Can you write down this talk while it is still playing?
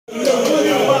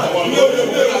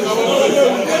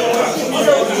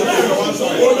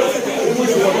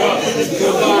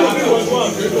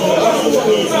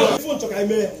Hello,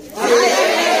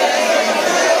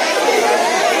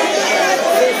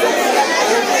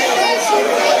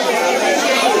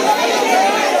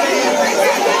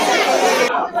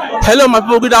 my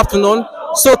people. Good afternoon.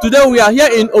 So today we are here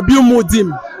in Nnewi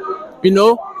Umudim. You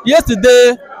know,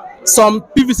 yesterday some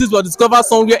PVCs were discovered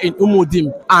somewhere in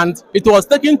Umudim, and it was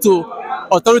taken to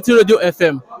Authority Radio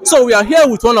FM. So we are here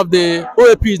with one of the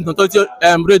OAPs in Authority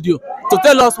Radio to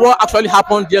tell us what actually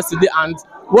happened yesterday and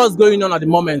what's going on at the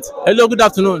moment. Hello, good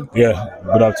afternoon. Yeah,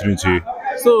 good afternoon to you.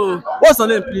 So, what's your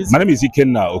name, please? My name is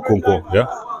Ikenna Okonkwo. Yeah.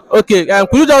 Okay,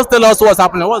 could you just tell us what's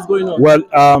happening? What's going on? Well,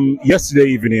 yesterday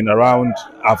evening, around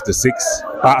after 6,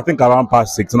 I think around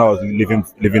past 6, when I was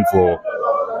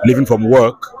leaving from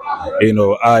work, you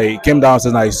know, I came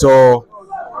downstairs and I saw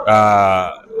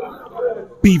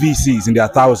PVCs in their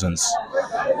thousands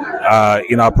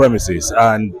in our premises,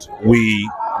 and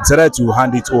we decided to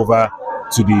hand it over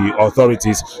to the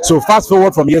authorities. So fast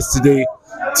forward from yesterday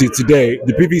to today,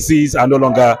 the PVCs are no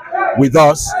longer with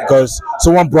us because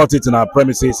someone brought it in our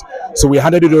premises, so we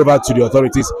handed it over to the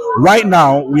authorities. Right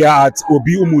now we are at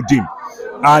Nnewi Umudim,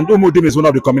 and Umudim is one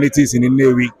of the communities in the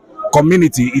Nnewi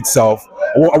community itself,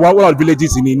 one of the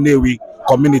villages in the Nnewi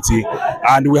community,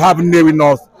 and we have Nnewi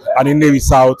North and Nnewi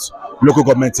South local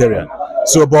government area.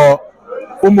 So but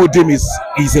Umudim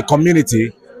is a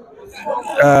community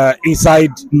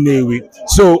inside Nnewi.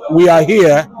 So we are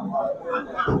here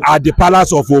at the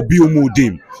palace of Nnewi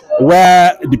Umudim,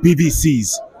 where the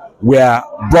PVCs were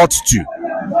brought to.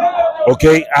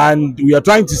 Okay, and we are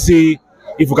trying to see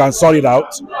if we can sort it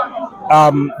out.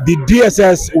 The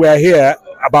DSS were here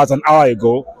about an hour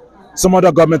ago. Some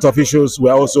other government officials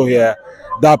were also here.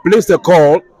 They placed a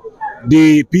call.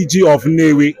 The PG of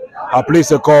Nnewi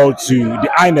placed a call to the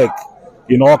INEC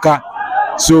in Oka.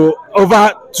 So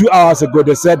over 2 hours ago,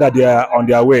 they said that they are on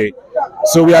their way.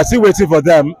 So we are still waiting for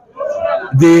them.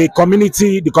 The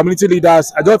community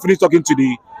leaders, I just finished talking to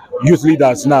the youth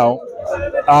leaders now,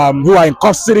 who are in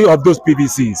custody of those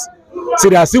PVCs. So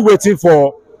they are still waiting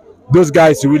for those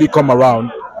guys to really come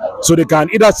around so they can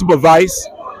either supervise,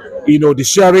 you know, the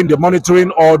sharing, the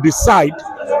monitoring, or decide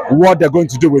what they're going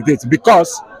to do with it,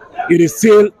 because it is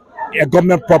still a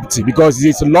government property, because it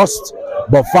is lost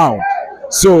but found.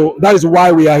 So that is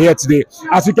why we are here today.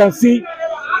 As you can see,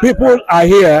 people are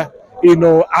here, you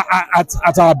know,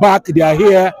 at our back. They are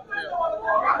here.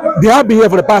 They have been here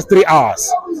for the past 3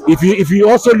 hours. If you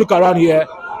also look around here,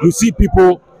 you see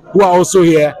people who are also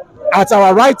here. At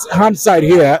our right hand side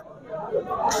here,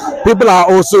 people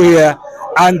are also here,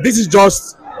 and this is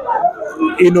just,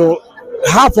 you know,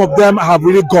 half of them have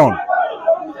really gone.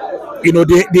 You know,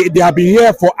 they have been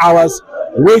here for hours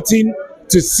waiting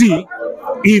to see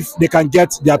if they can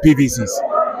get their PVCs.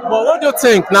 But what do you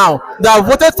think now? They have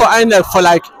voted for INEC for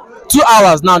like 2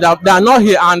 hours now. They are not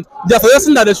here, and they're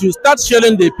suggesting that they should start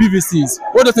sharing the PVCs.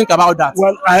 What do you think about that?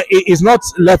 Well, it's not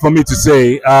left for me to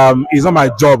say. It's not my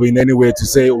job in any way to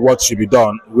say what should be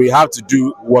done. We have to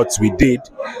do what we did,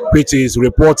 which is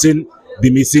reporting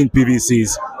the missing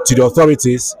PVCs to the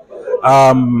authorities,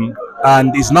 and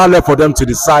it's not left for them to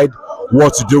decide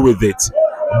what to do with it.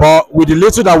 But with the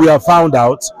little that we have found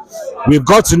out, we've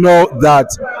got to know that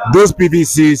those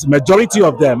PVCs, majority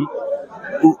of them,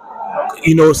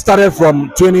 you know, started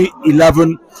from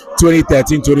 2011,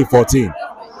 2013, 2014.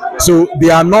 So they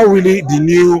are not really the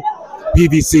new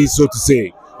PVCs, so to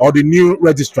say, or the new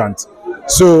registrant.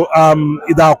 So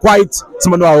they are quite,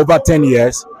 some of them are over 10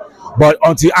 years. But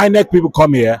until INEC people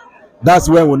come here, that's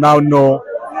when we now know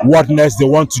what next they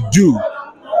want to do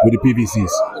with the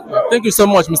PVCs. Thank you so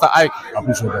much, Mr. Ike. I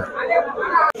appreciate that.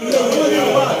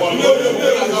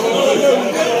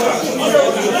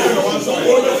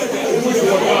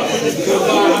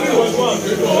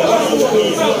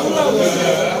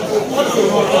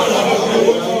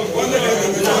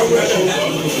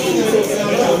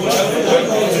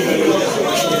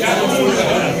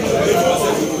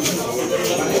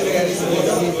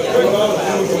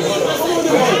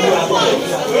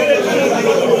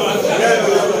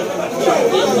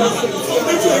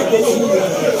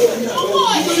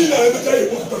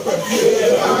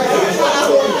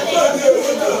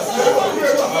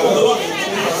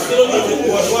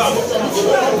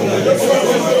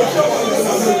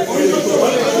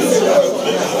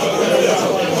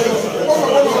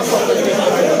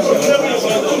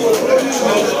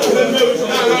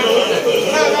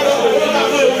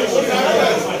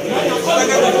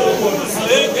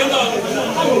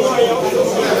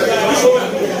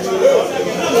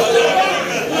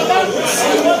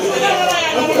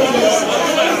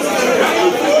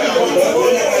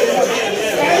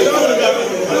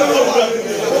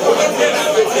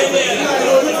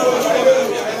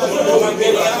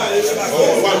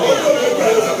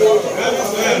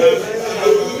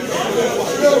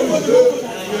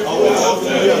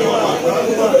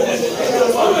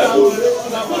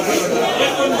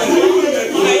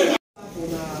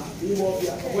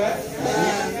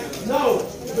 Now,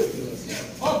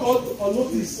 all got on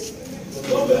notice.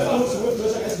 Don't be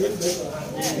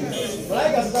but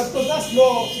I guess that's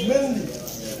not mainly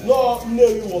not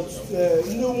Nnewi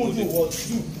Umudim what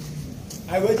 2.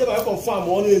 I went to confirm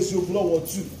one is you know what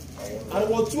 2. And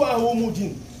what 2 are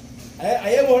Umudim. I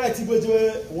am alright to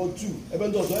what 2.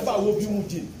 Even though I will be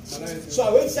Umudim. So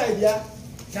I went inside here.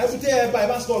 Can you tell by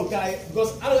Baston guy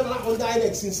because I don't have on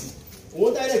INEC since.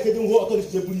 One INEC didn't work on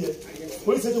the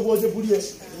police said was a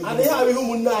police, and they have a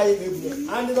human night,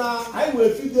 and I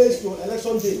wait a few days to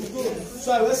election day.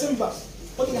 So I was back.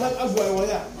 What do you have as well?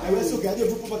 I was so getting a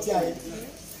book of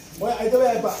well, I don't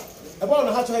have back.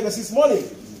 About how to have a 6 morning.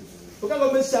 Because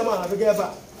I'm a shaman, I began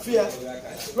back. Fear,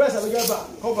 rest, I began back,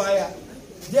 cover here.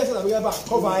 Yes, I began back,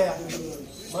 cover here.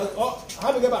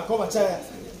 I began back, cover chair.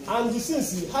 And you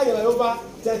see, higher over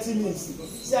 30 minutes.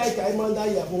 See, I can't die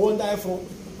here, but won't die for.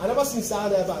 I never seen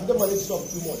sound ever. I don't want to stop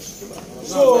too much.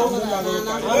 So, I'm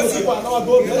not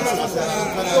going to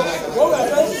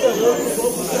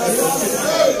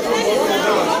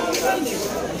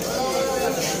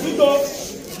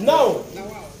now,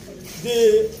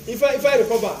 if I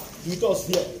recover, you toss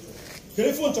here.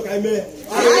 Telephone talk I may.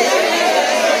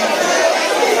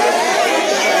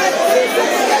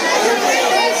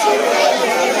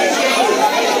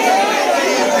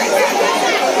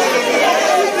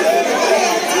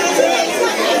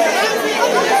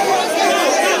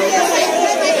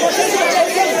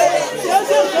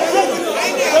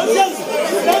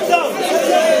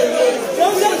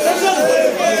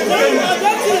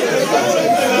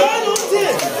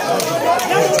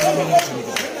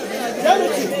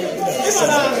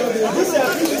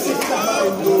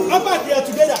 I'm back here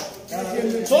together.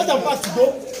 So what I'm back to go.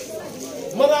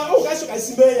 Mana oh guys I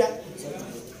see me here.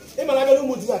 E mana be no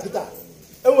mudi na kita.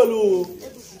 Enwelu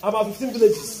about 15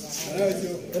 villages.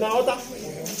 And I order.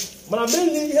 Mana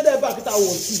mainly here there back kita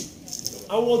want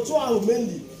 2. And want 2 are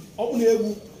mainly open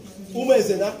egu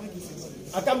umezena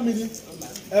Akamili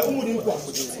Umudim kwa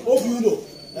Obuno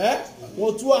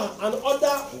want 2 and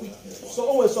other so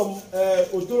always some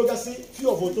authority few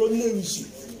of authority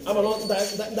Nnewi. I'm not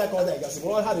that called that guys.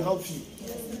 I had to help you.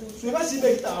 So if I see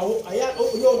make it out, I am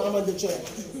on the chair.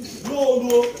 No,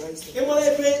 if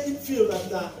I pay feel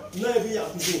that never be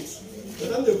up to vote.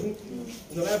 But I'm the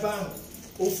river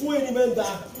of 4 men that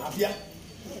are here.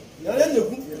 Now then the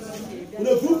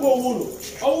group of Wulo.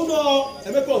 I will know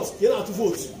a record get out to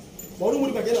vote. But we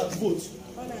will get out to vote.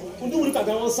 We do look at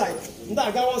one side.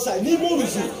 That guy one side. Need more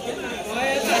with you.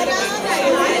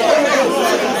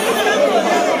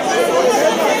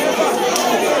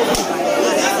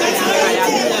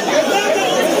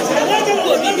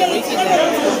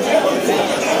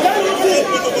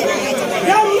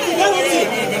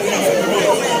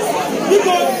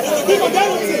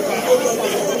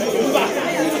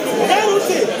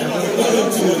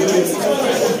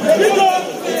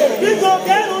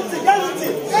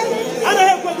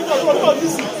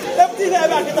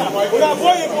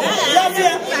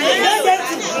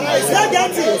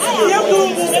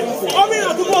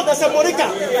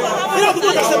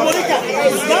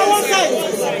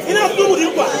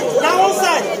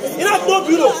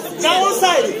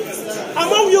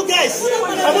 Among you guys,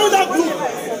 among that group,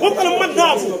 what kind of mad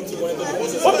now?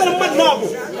 What kind of mad now?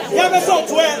 You have a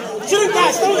software, children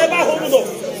guys, don't ever hold on.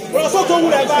 We're also told you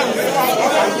about 1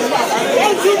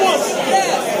 2 months.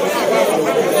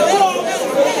 So,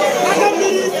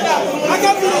 I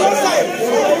can be one side.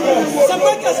 Some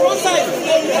workers one side.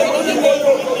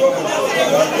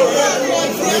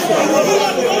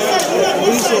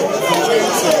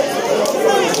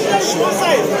 One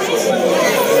side.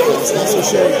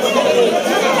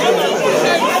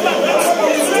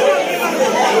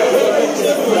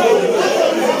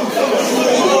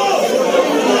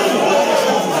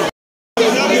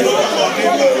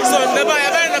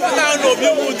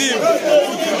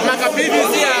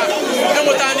 PVC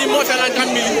and motion and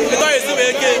Akamili. The door is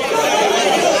okay.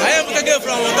 I am taken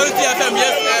from Authority FM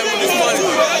this morning.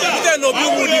 Nnewi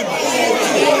Umudim.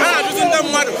 I am using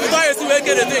them mad. The door is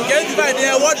okay. The thing get divided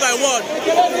word by word.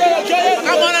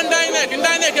 Come on and INEC. In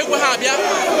INEC, you have ya.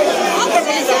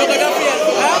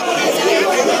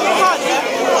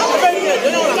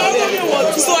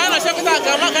 So I am checking out.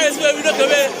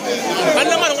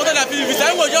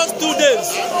 I was just 2 days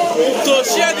to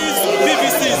share these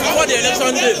PVCs before the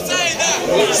election day.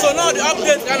 So now the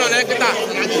update kind of like that.